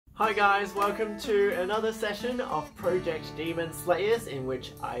Hi guys, welcome to another session of Project Demon Slayers in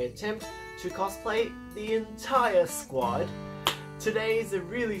which I attempt to cosplay the entire squad. Today is a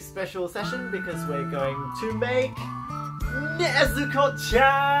really special session because we're going to make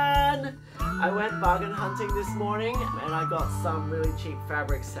NEZUKO-CHANNN! I went bargain hunting this morning and I got some really cheap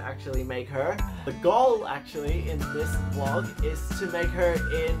fabrics to actually make her. The goal actually in this vlog is to make her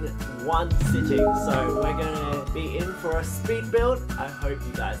in one sitting, so we're gonna be in for a speed build. I hope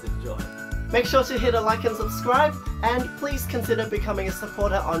you guys enjoy. Make sure to hit a like and subscribe, and please consider becoming a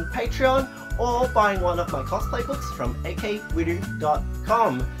supporter on Patreon or buying one of my cosplay books from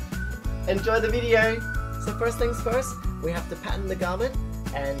akwiru.com. Enjoy the video! So first things first, we have to pattern the garment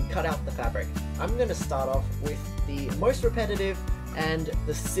and cut out the fabric. I'm going to start off with the most repetitive and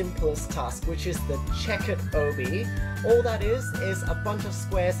the simplest task, which is the checkered obi. All that is a bunch of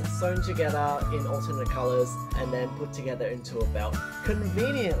squares sewn together in alternate colors and then put together into a belt.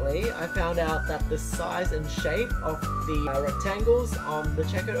 Conveniently, I found out that the size and shape of the rectangles on the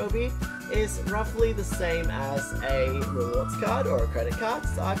checkered obi is roughly the same as a rewards card or a credit card.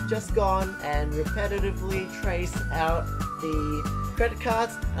 So I've just gone and repetitively traced out the credit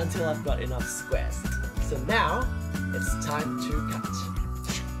cards until I've got enough squares. So now it's time to cut.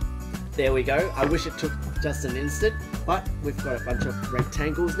 There we go. I wish it took just an instant, but we've got a bunch of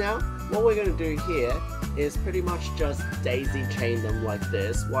rectangles now. What we're going to do here is pretty much just daisy chain them like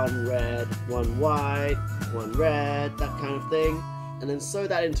this. One red, one white, one red, that kind of thing. And then sew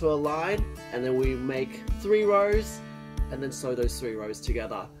that into a line, and then we make 3 rows and then sew those 3 rows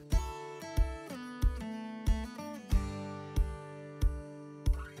together.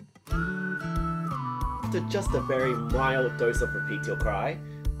 After just a very mild dose of repeat till cry,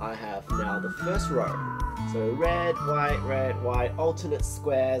 I have now the first row. So red, white, alternate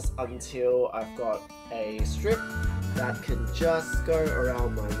squares until I've got a strip that can just go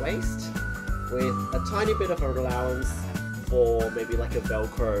around my waist with a tiny bit of an allowance for maybe like a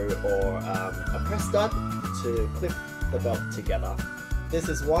Velcro or a press stud to clip the belt together. This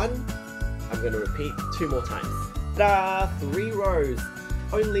is 1. I'm going to repeat 2 more times. Ta-da! 3 rows.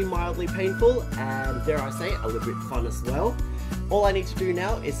 Only mildly painful and, dare I say, a little bit fun as well. All I need to do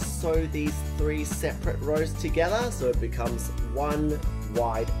now is sew these 3 separate rows together so it becomes one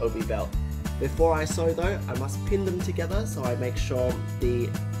wide obi belt. Before I sew though, I must pin them together so I make sure the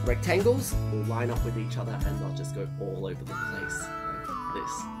rectangles will line up with each other and not just go all over the place like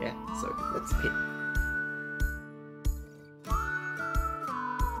this. Yeah, so let's pin.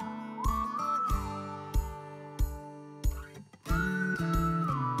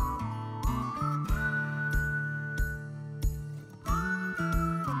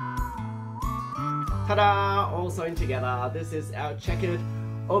 Ta-da! All sewn together. This is our checkered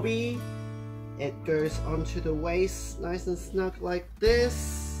obi. It goes onto the waist nice and snug like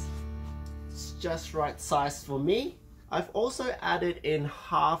this. It's just right size for me. I've also added in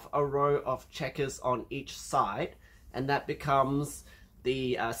half a row of checkers on each side, and that becomes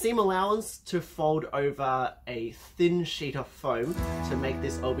the seam allowance to fold over a thin sheet of foam to make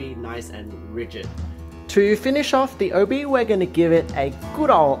this obi nice and rigid. To finish off the obi, we're going to give it a good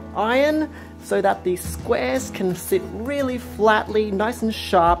old iron so that the squares can sit really flatly, nice and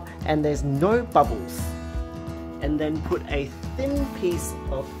sharp, and there's no bubbles. And then put a thin piece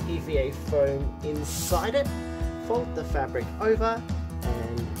of PVA foam inside it, fold the fabric over,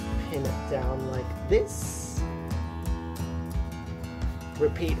 and pin it down like this.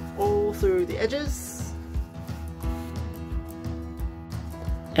 Repeat all through the edges.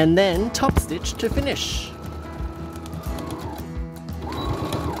 And then top stitch to finish.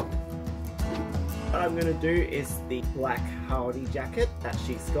 What I'm going to do is the black Howdy jacket that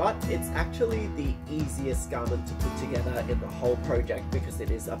she's got. It's actually the easiest garment to put together in the whole project because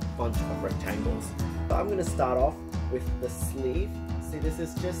it is a bunch of rectangles. So I'm going to start off with the sleeve. See, this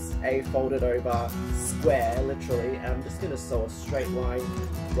is just a folded over square, literally, and I'm just going to sew a straight line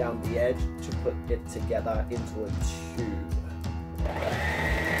down the edge to put it together into a tube.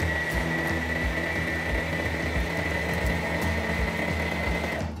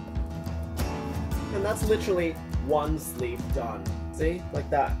 And that's literally one sleeve done. See? Like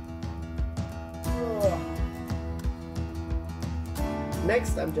that. Ugh.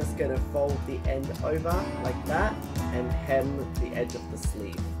 Next, I'm just going to fold the end over like that and hem the edge of the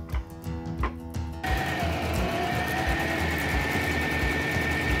sleeve.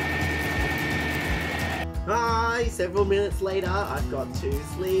 Hi! Several minutes later, I've got 2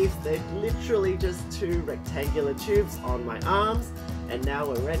 sleeves. They're literally just 2 rectangular tubes on my arms. And now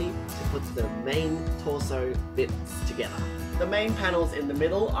we're ready to put the main torso bits together. The main panels in the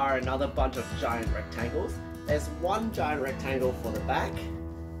middle are another bunch of giant rectangles. There's one giant rectangle for the back,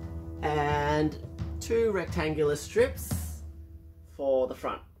 and 2 rectangular strips for the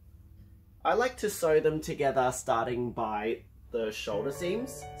front. I like to sew them together starting by the shoulder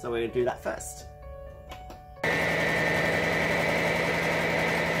seams, so we're going to do that first.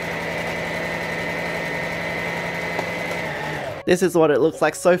 This is what it looks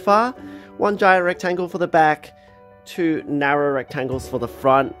like so far. 1 giant rectangle for the back, 2 narrow rectangles for the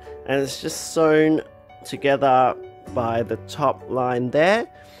front, and it's just sewn together by the top line there.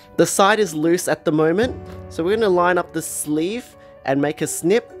 The side is loose at the moment, so we're going to line up the sleeve and make a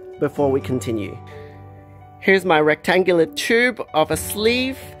snip before we continue. Here's my rectangular tube of a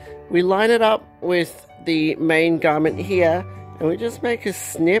sleeve. We line it up with the main garment here, and we just make a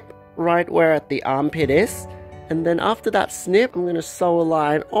snip right where at the armpit is. And then after that snip, I'm going to sew a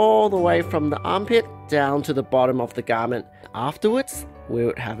line all the way from the armpit down to the bottom of the garment. Afterwards, we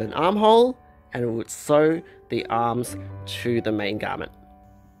would have an armhole and we would sew the arms to the main garment.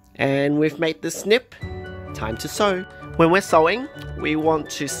 And we've made the snip. Time to sew. When we're sewing, we want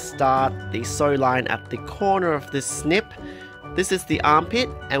to start the sew line at the corner of this snip. This is the armpit,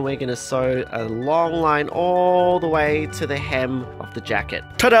 and we're going to sew a long line all the way to the hem of the jacket.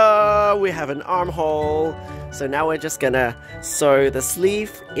 Ta-da! We have an armhole. So now we're just going to sew the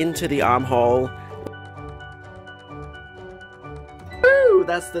sleeve into the armhole. Woo!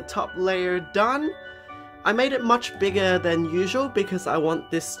 That's the top layer done. I made it much bigger than usual because I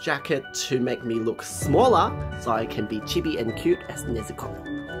want this jacket to make me look smaller so I can be chibi and cute as Nezuko.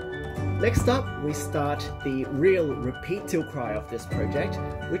 Next up, we start the real repeat till cry of this project,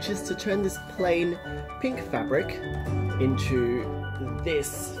 which is to turn this plain pink fabric into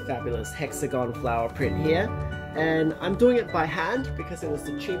this fabulous hexagon flower print here. And I'm doing it by hand because it was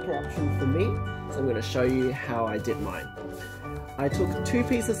the cheaper option for me, so I'm going to show you how I did mine. I took 2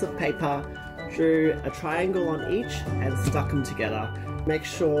 pieces of paper, drew a triangle on each and stuck them together. Make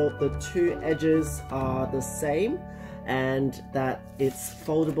sure the 2 edges are the same and that it's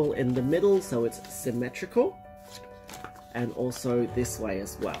foldable in the middle so it's symmetrical, and also this way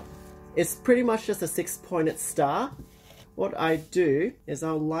as well. It's pretty much just a 6-pointed star. What I do is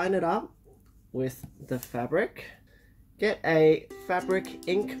I'll line it up with the fabric, get a fabric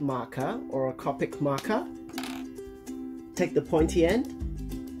ink marker or a Copic marker, take the pointy end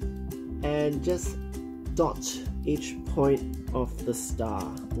and just dot each point of the star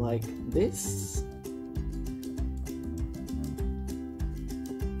like this.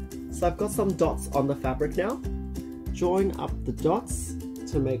 So I've got some dots on the fabric now. Join up the dots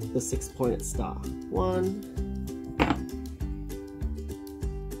to make the 6-pointed star. 1,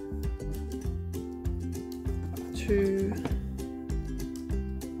 2,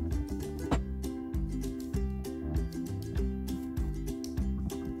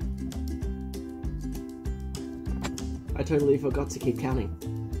 'I totally forgot to keep counting.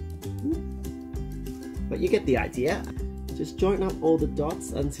 But you get the idea. Just join up all the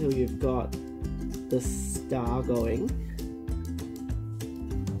dots until you've got the star going.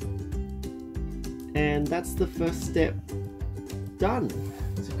 And that's the first step done.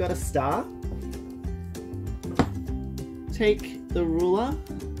 So you've got a star. Take the ruler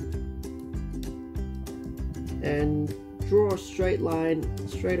and draw a straight line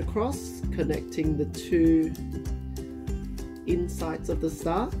straight across, connecting the 2 insides of the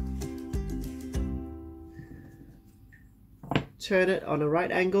star. Turn it on a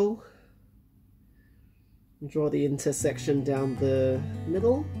right angle. Draw the intersection down the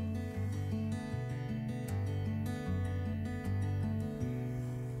middle.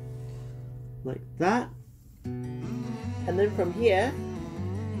 Like that. And then from here,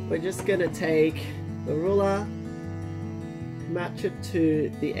 we're just gonna take the ruler, match it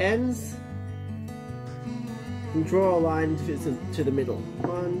to the ends, and draw a line to the middle.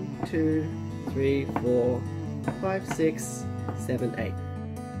 1, 2, 3, 4, 5, 6, 7, 8.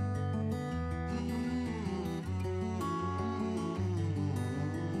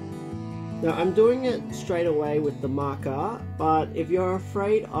 Now I'm doing it straight away with the marker, but if you're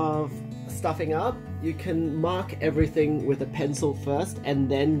afraid of stuffing up, you can mark everything with a pencil first and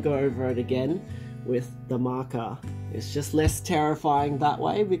then go over it again with the marker. It's just less terrifying that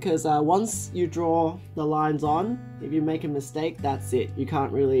way because once you draw the lines on, if you make a mistake, that's it. You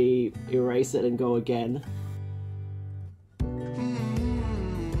can't really erase it and go again.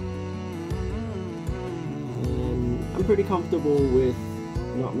 I'm pretty comfortable with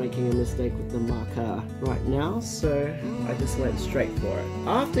not making a mistake with the marker right now, so I just went straight for it.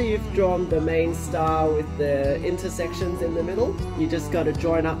 After you've drawn the main star with the intersections in the middle, you just got to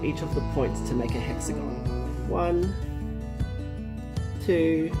join up each of the points to make a hexagon. 1,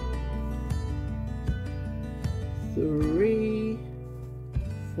 2, 3,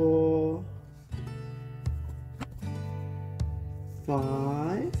 4,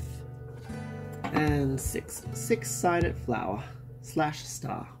 5, and 6. 6-sided flower /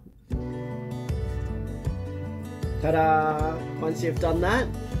 star. Ta-da! Once you've done that,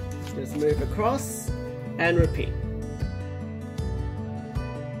 just move across and repeat.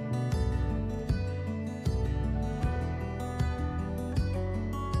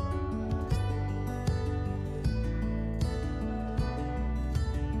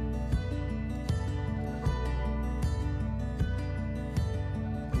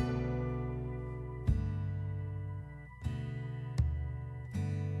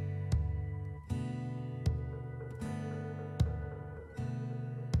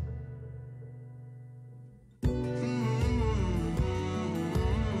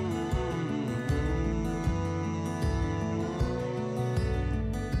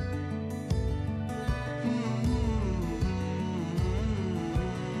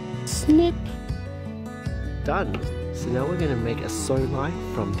 Snip! Done! So now we're going to make a sew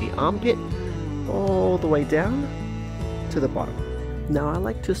line from the armpit all the way down to the bottom. Now I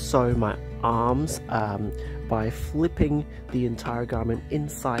like to sew my arms by flipping the entire garment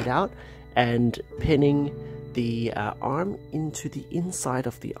inside out and pinning the arm into the inside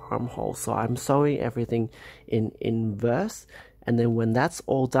of the armhole. So I'm sewing everything in inverse, and then when that's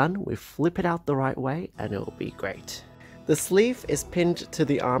all done, we flip it out the right way and it will be great. The sleeve is pinned to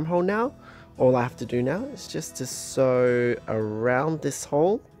the armhole now. All I have to do now is just to sew around this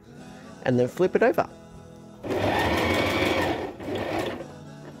hole and then flip it over.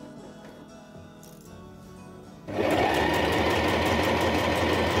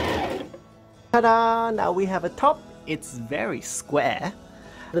 Ta-da! Now we have a top. It's very square.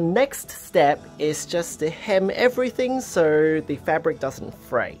 The next step is just to hem everything so the fabric doesn't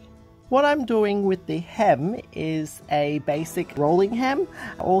fray. What I'm doing with the hem is a basic rolling hem,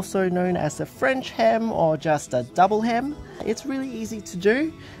 also known as a French hem or just a double hem. It's really easy to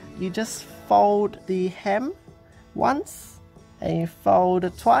do. You just fold the hem once and you fold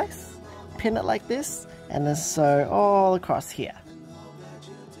it twice, pin it like this, and then sew all across here.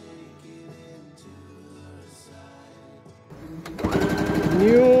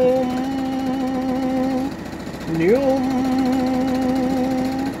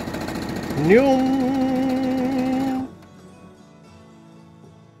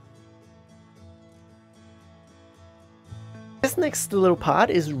 This next little part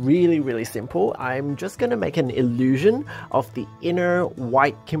is really simple. I'm just going to make an illusion of the inner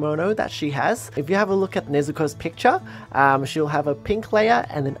white kimono that she has. If you have a look at Nezuko's picture, she'll have a pink layer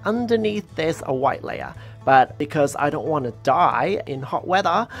and then underneath there's a white layer. But because I don't want to die in hot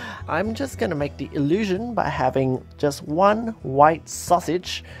weather, I'm just going to make the illusion by having just one white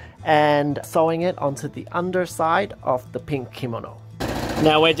sausage and sewing it onto the underside of the pink kimono.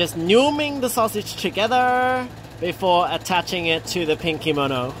 Now we're just nooming the sausage together before attaching it to the pink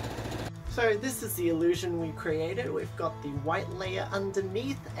kimono. So this is the illusion we created. We've got the white layer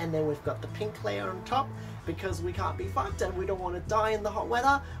underneath and then we've got the pink layer on top. Because we can't be fucked and we don't want to die in the hot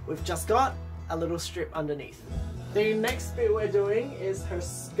weather, we've just got a little strip underneath. The next bit we're doing is her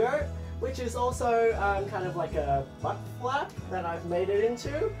skirt, which is also kind of like a butt flap that I've made it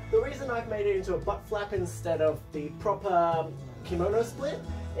into. The reason I've made it into a butt flap instead of the proper kimono split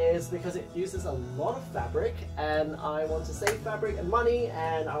is because it uses a lot of fabric and I want to save fabric and money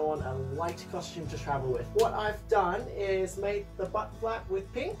and I want a light costume to travel with. What I've done is made the butt flap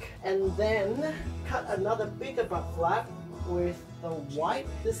with pink and then cut another bigger butt flap with the white.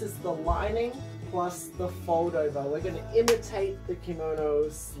 This is the lining plus the fold over. We're going to imitate the kimono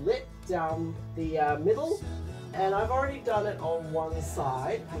slit down the middle, and I've already done it on one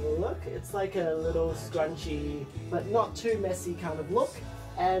side. Have a look. It's like a little scrunchy but not too messy kind of look.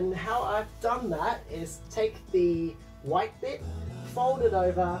 And how I've done that is take the white bit, fold it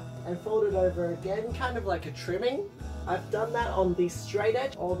over and fold it over again, kind of like a trimming. I've done that on the straight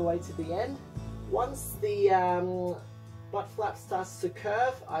edge all the way to the end. Once the butt flap starts to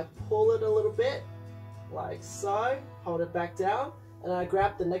curve, I pull it a little bit, like so, hold it back down, and I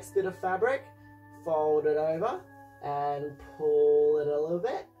grab the next bit of fabric, fold it over, and pull it a little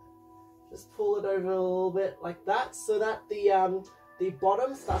bit. Just pull it over a little bit like that, so that the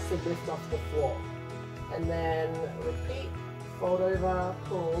bottom starts to lift off the floor. And then repeat, fold over,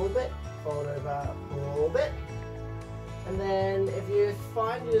 pull a little bit, fold over, pull a little bit. And then if you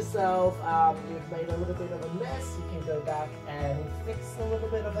find yourself you've made a little bit of a mess, you can go back and fix a little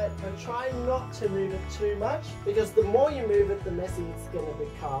bit of it, but try not to move it too much, because the more you move it, the messier it's going to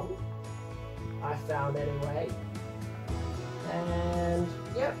become, I found anyway. And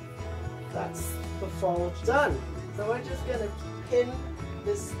yep, that's the fold done. So we're just going to pin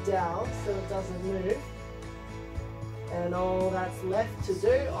this down so it doesn't move. And all that's left to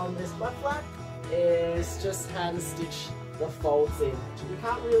do on this butt flap is just hand stitch the folds in. You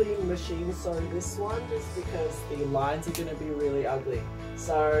can't really machine sew this one just because the lines are going to be really ugly.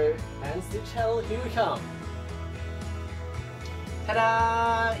 So hand stitch hell, here we come.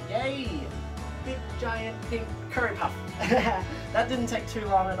 Ta-da! Yay! Big giant pink curry puff. That didn't take too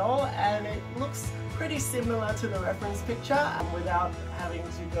long at all, and it looks pretty similar to the reference picture without having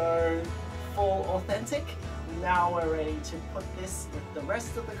to go full authentic. Now we're ready to put this with the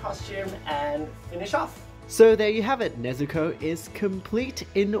rest of the costume and finish off. So there you have it, Nezuko is complete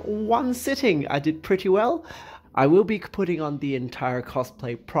in one sitting. I did pretty well. I will be putting on the entire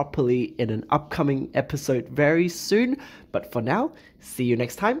cosplay properly in an upcoming episode very soon, but for now, see you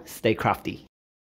next time, stay crafty.